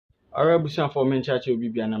Alright, busan for men church will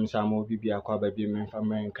be an amsamo be a quaba be men from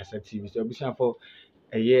men cassette TV. So busan for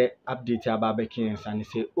a year update about Beckins and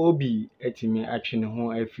say OB etime action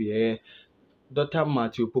home every Dr.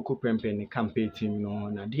 Matthew Poku Prempe campaign team no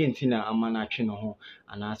na dientina amana action home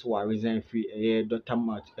and as wa resign free a year Dr.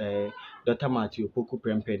 Matthew Poku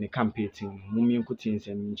Prempe campaign team mummy kutin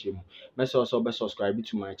and chim. Mess also be subscribe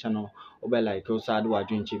to my channel or be like also do a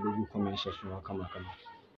drink comment section or come.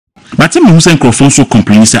 But me who send Crawford so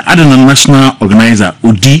complain say I don't national organizer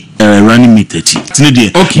odi running meet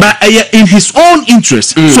okay. But in his own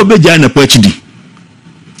interest so be jana PhD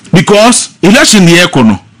because election the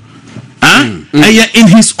econo in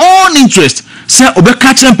his own interest say obe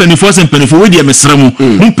catch and penny force and penny for we dey mesremu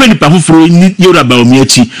mu penny pa foforo ni yura ba omi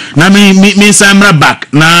achi na me samra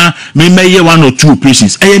back na me meye one or two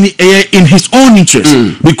operations in his own interest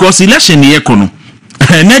because election the econo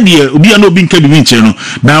na die obi ana obi nka bibi nche no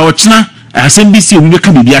na ochina asem bi si obi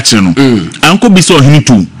beka bibi akere no anko bi so ohini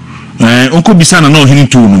tu onko bi sana na ohini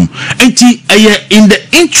tu no enti in the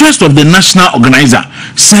interest of the national organizer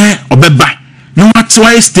say obeba no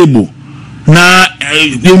matter stable na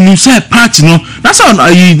you say party no that's how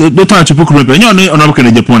Dr. Poku Prempe any honorable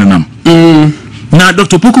Kennedy Japan nam na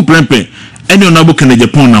Dr. Poku Prempe any honorable Kennedy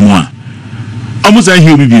Japan nam a almost I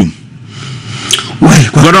hear bibi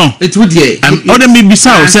well, it would ye. Other me be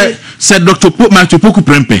so said Dr. Matthew Poku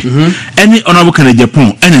Prempe. Any honorable Kennedy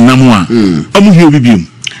Japan, any Namwa. Here with you.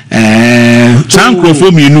 Sanko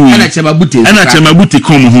for me, no, and I tell my booty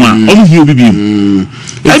come home. Here with you.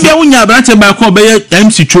 I don't know about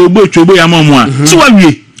MC Chobo, Yamama. So are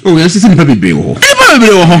we? Oh, yes, it's in Papi Bill.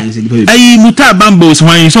 I muta bambos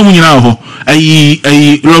when someone you know,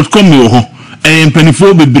 a Lord Comio.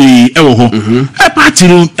 Penifo bebre ewo ho e party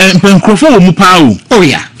no penkrofo wo mu pa o oh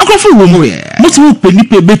yeah akrofo wo mu mo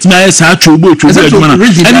penipe betimi aye sa chobo aduma na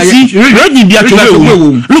and see ready dia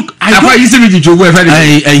chobo look I thought you said ready chobo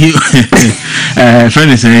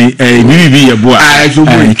friend say bibi ya boa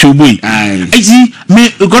chobo see me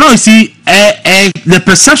gonna see the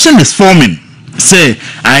perception is forming say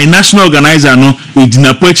I national organizer no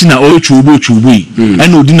edina pochi na o chobo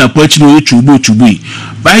and odina pochi na o chobo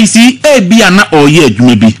but you see be ana oye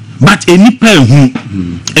adwuma bi but enipa hu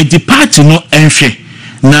the party no enhwe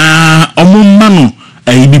na omumma no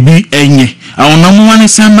bibi enye awonam wane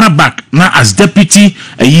samra back na as deputy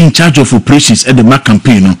in charge of operations at the Mac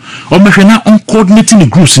campaign no omehwe na on coordinating the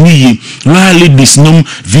groups ni yi ladies no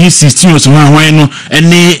V16 so wan no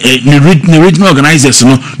ene regional organizers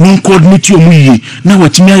no coordinate omu yi na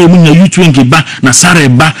watimi aye mu na youth wing ba na sare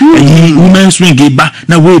ba women's wing ba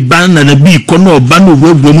na we ba na bi ko no ba no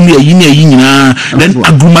webu mu na yi nyina then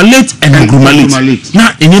agrumalate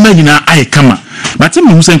na enyema nyina aye kama. But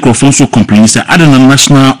me who send Crawford so complain say I don't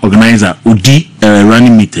national organizer odi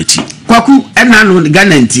running meet kwaku na no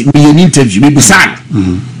Ghana me interview me bisa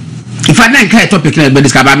if I don't care topic na be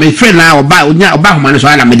discover my friend na oba homa no so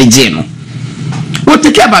ala me de je no o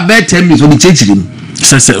take about 10 minutes on the church him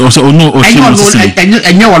say also no or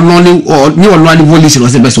enye won volition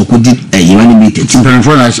was the best okodi running meet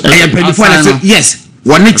yes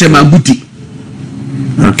one tema buti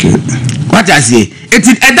okay what I say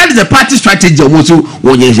that is the party strategy also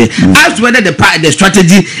as whether the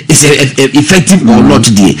strategy is effective or not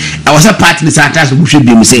today. I was a party that we should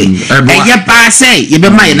be saying say you be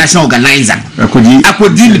my national organizer I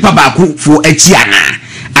could deal for a chiana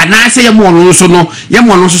and I say also no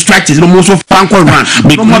strategies no most of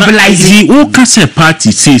mobilize all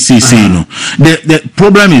party say no the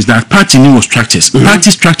problem is that party no structures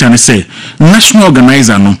party structure and say national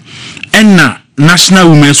organizer no and national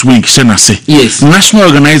women's wing shena say yes national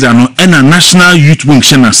organizer no and a national youth wing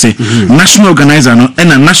shena say national organizer no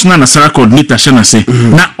and a national nasara coordinator shena say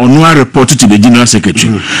na onwa report to the general secretary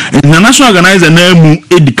and the national organizer na mu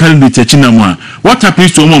edi candidate china mu what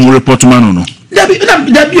happens to omo report man no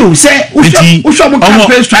that you say we show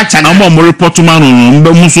campaign structure omo report man no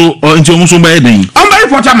mbe muso nti omo so ba eden omo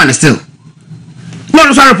report man still no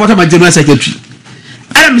report man general secretary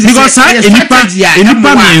because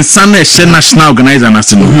enipa me nsa na national organizer na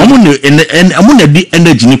se no omo na di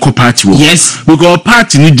energy ni ko party wo yes because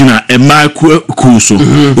party ni gina ema ku so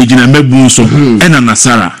gina mebu so ena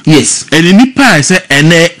nasara yes enipa say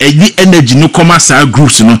edi energy ni commercial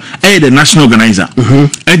groups no the national organizer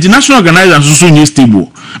and the national organizer so new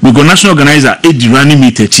stable because national organizer the running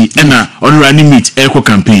meet ena on running meet eco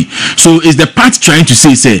campaign so is the party trying to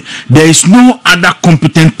say there is no other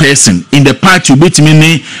competent person in the party obetimi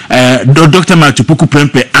Dr. Matthew Poku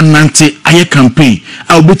Prempe anante aye campaign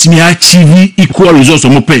obetimi achieve equal results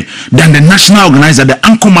on pay than the national organizer the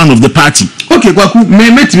anchor man of the party okay kwaku me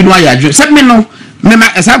metimi no aye say me no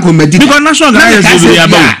Because national organizers,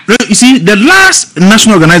 you see, the last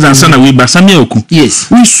national organizer and Sana Wiba, Samuel Oku. Yes.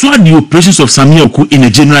 We saw the operations of Samuel Oku in a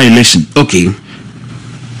general election. Okay.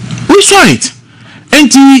 We saw it. And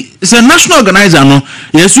it's a national organizer, no?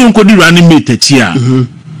 Yes, you could running mate here.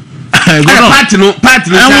 Party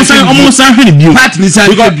almost something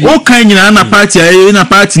because all kind of party in a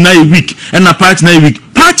party na week and a party na week.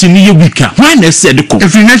 Party ni week. When they said the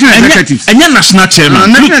national executives and national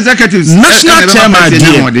chairman, national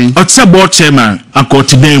chairman, or board chairman, and court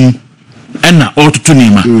them. And all to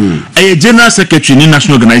name a general secretary in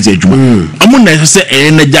national organization. Among them say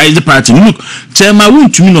energize the party. Look, chairman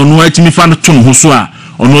won't to me no white me found a tone who saw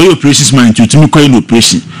on all operations mind to me coin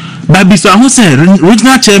operation. But before I say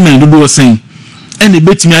regional chairman do saying and the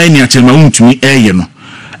bet me any chairman won't to me you know.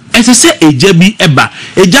 As I say a JB Eba,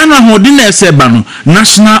 a general holding sebano,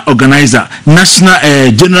 national organizer, national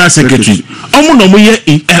general secretary.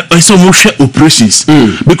 Operations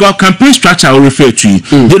because campaign structure I will refer to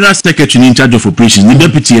general secretary in charge of operations, the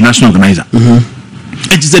deputy and national organizer.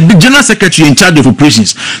 It is the general secretary in charge of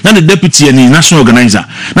operations, not the deputy and the national organizer.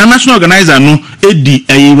 Now national organizer no AD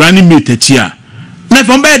a running mate here. Now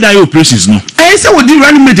from bed are operations no. I say what do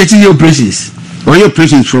running mate your operations or your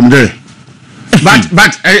operations from there.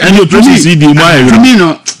 But and your operations see the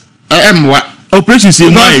no what operations see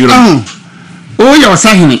oh your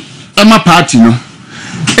sahini Emma party no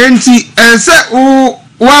enti say o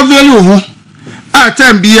value ho a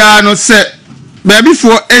time bia no say baby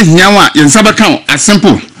for ehia wa yensa beka as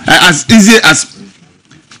simple as easy as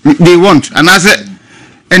they want and I say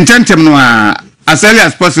intentem no as early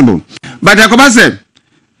as possible but I come say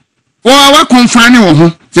wa confine wo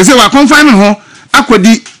ho say wa confine ho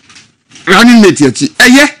akodi running mate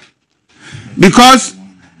because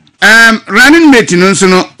running mate no so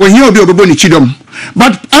no when you obi ni chidom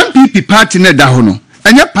but MPP party na da ho no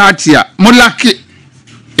enya party a mo lake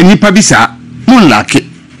enipa bisa mo lake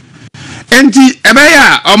enti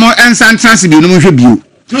ebeya omo ensantrance bi no mo hwe bio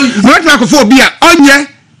mo twa ko fo obi a onye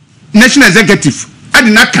national executive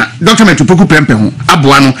adinaka document poku prempe ho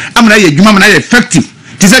aboa no amana ye adwuma amana ye effective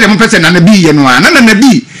ti say dem person na bi ye no na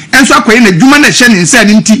bi enso akoye na adwuma na hye ne nsa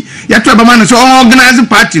ne nti yato abama no so organize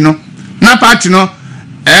party no na party no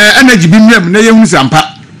energy bi mmem na ye hu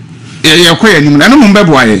sampa ye koye anim na no mo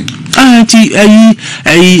mbebo aye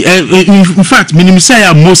in fact minimum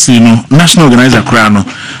say mostly no national organizer crowd no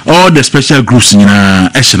all the special groups in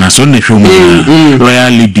action so na hwe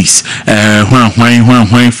royal ladies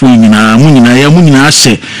hwan for nyina munyina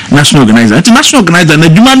share national organizer international organizer na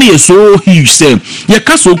dwuma na so huge say ye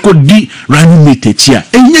ka so ko di running mate chia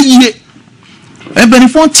enye yie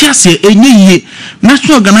benefon tiase enye yie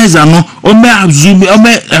national organizer no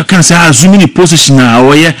can say assuming the position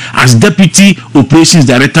as deputy operations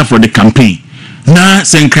director for the campaign na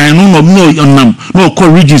senkan no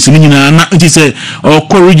call regions ni nyina na it say or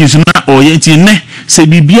call regions na or yeti ne se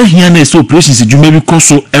bibia hia na so operations djuma bi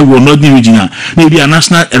koso e wo northern regional na bi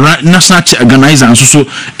national organizer so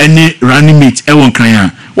any running mate e won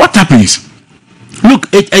kran. What happens?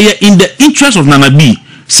 Look, in the interest of Nanabi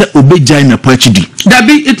say obeja na PhD that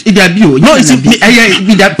be it no it's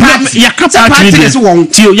be that party ya party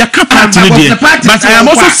but I am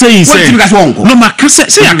also saying say no ma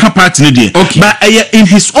say ya party there but in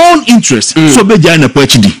his own interest so obeja na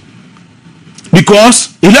PhD because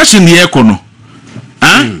election the econo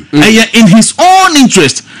in his own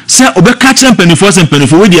interest say obeka champion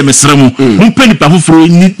for we dey mesremu mu pani pa foforo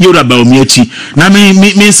ni Yoruba omiachi na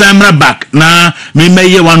me samra back na me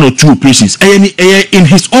meye one or two operations in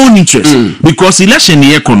his own interest because election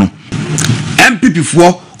the econo MPP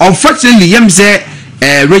for unfortunately yem say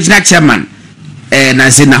regional chairman na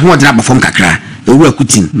say na ho dra perform kakra owura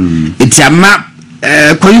kutin eti ama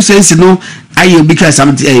consensus no ayo because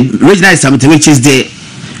regional something which is the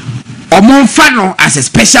omonfa as a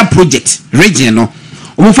special project region no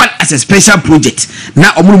omonfa as a special project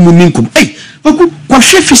na omo muninkum kwa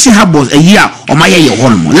hwe fishing harbors a year o maye ye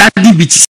hono la di beach